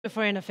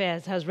Foreign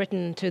Affairs has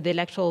written to the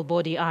electoral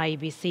body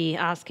IEBC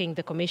asking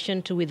the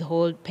Commission to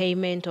withhold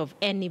payment of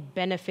any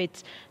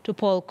benefits to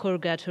Paul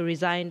Kurgat, who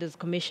resigned as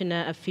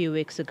Commissioner a few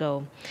weeks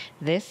ago.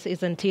 This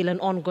is until an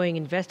ongoing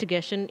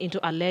investigation into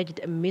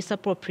alleged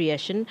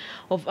misappropriation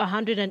of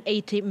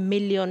 180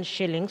 million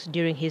shillings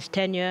during his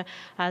tenure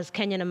as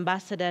Kenyan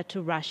Ambassador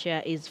to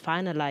Russia is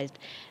finalized.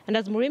 And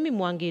as Murimi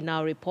Mwangi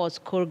now reports,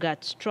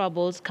 Kurgat's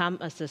troubles come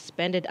as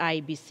suspended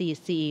IEBC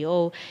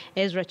CEO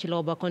Ezra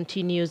Chiloba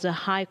continues a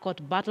High Court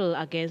battle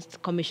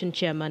against Commission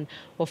Chairman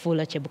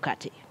Wafula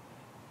Chebukati.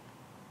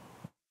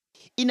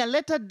 In a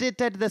letter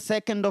dated the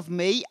 2nd of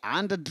May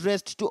and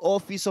addressed to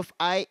Office of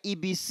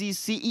IEBC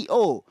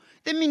CEO,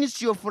 the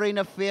Ministry of Foreign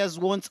Affairs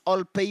wants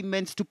all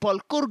payments to Paul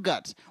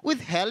Kurgat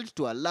withheld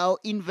to allow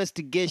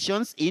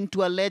investigations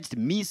into alleged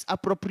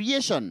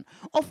misappropriation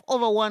of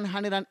over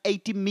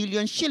 180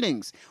 million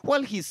shillings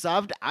while he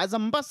served as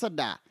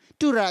ambassador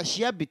to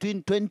Russia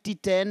between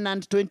 2010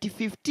 and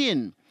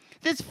 2015.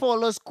 This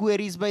follows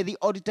queries by the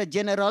Auditor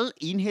General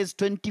in his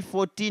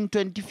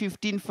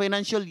 2014-2015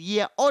 financial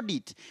year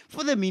audit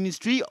for the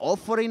Ministry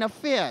of Foreign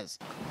Affairs,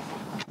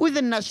 with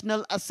the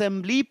National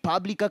Assembly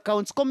Public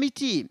Accounts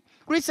Committee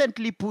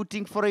recently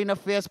putting Foreign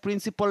Affairs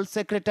Principal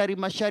Secretary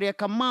Macharia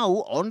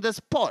Kamau on the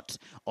spot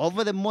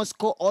over the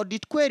Moscow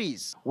audit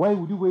queries. Why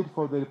would you wait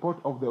for the report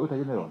of the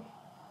Auditor General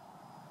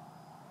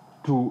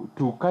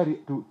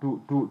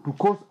to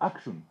cause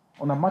action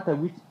on a matter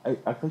which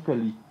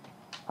actually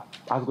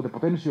has got the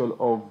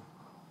potential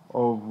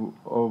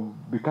of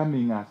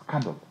becoming a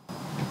scandal?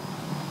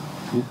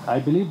 I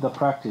believe the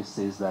practice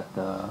is that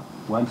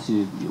once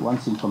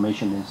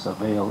information is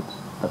availed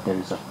that there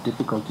is a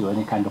difficulty or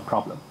any kind of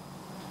problem,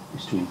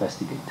 is to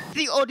investigate.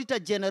 The Auditor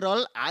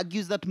General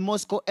argues that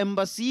Moscow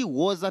Embassy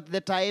was at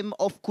the time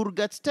of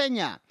Kurgat's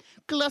tenure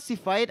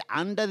classified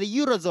under the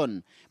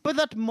Eurozone, but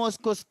that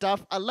Moscow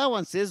staff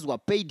allowances were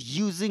paid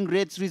using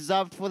rates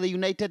reserved for the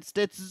United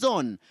States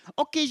zone,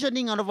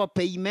 occasioning an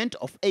overpayment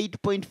of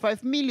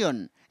 8.5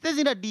 million. This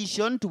in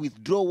addition to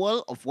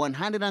withdrawal of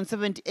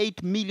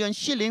 178 million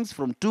shillings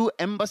from two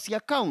embassy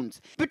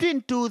accounts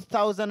between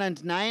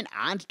 2009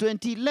 and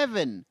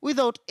 2011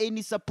 without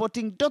any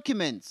supporting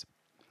documents.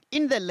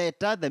 In the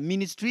letter, the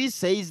ministry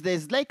says there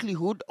is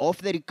likelihood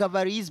of the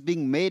recoveries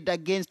being made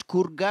against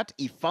Kurgat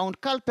if found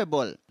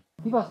culpable.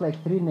 Give us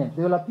like 3 names.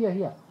 They will appear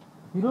here.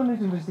 You don't need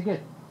to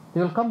investigate.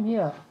 They will come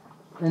here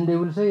and they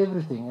will say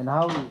everything and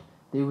how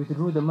they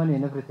withdrew the money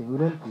and everything.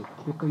 We'll help you.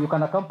 You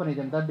can accompany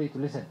them that day to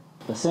listen.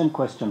 The same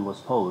question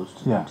was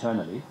posed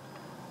internally,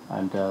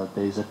 and there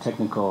is a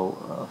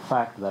technical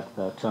fact that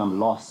the term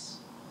loss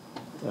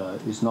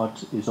is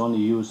only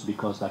used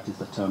because that is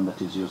the term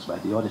that is used by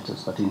the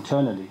auditors, but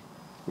internally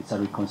it's a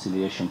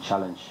reconciliation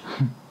challenge.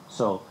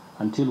 So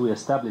until we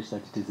establish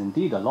that it is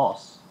indeed a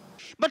loss.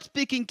 But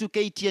speaking to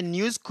KTN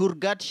News,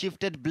 Kurgat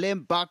shifted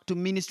blame back to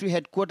ministry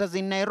headquarters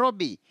in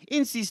Nairobi,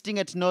 insisting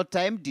at no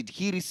time did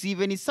he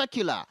receive any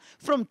circular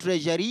from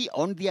Treasury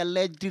on the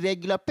alleged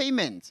irregular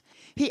payments.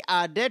 He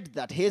added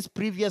that his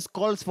previous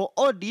calls for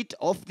audit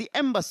of the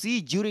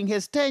embassy during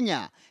his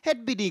tenure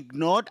had been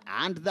ignored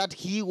and that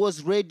he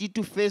was ready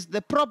to face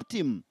the probe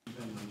team.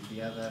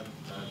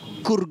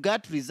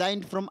 Kurgat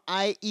resigned from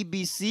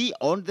IEBC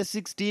on the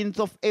 16th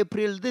of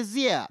April this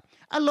year,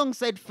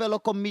 alongside fellow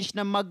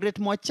Commissioner Margaret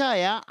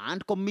Mwachaya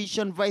and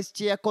Commission Vice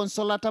Chair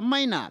Consolata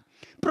Maina,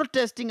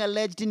 protesting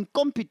alleged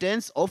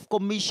incompetence of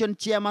Commission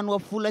Chairman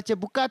Wafula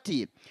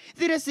Chebukati.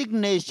 The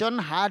resignation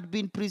had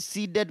been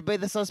preceded by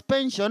the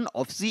suspension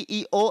of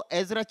CEO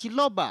Ezra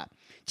Chiloba.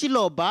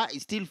 Chiloba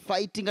is still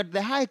fighting at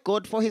the High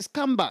Court for his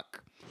comeback.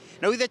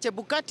 Now, with the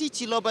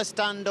Chebukati-Chiloba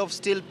standoff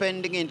still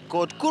pending in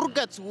court,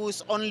 Kurgat's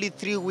woes only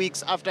 3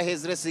 weeks after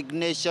his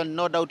resignation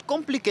no doubt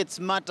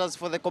complicates matters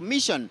for the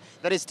commission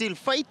that is still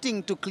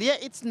fighting to clear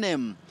its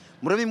name.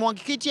 Murimi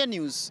Mwangi, KTN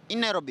News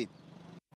in Nairobi.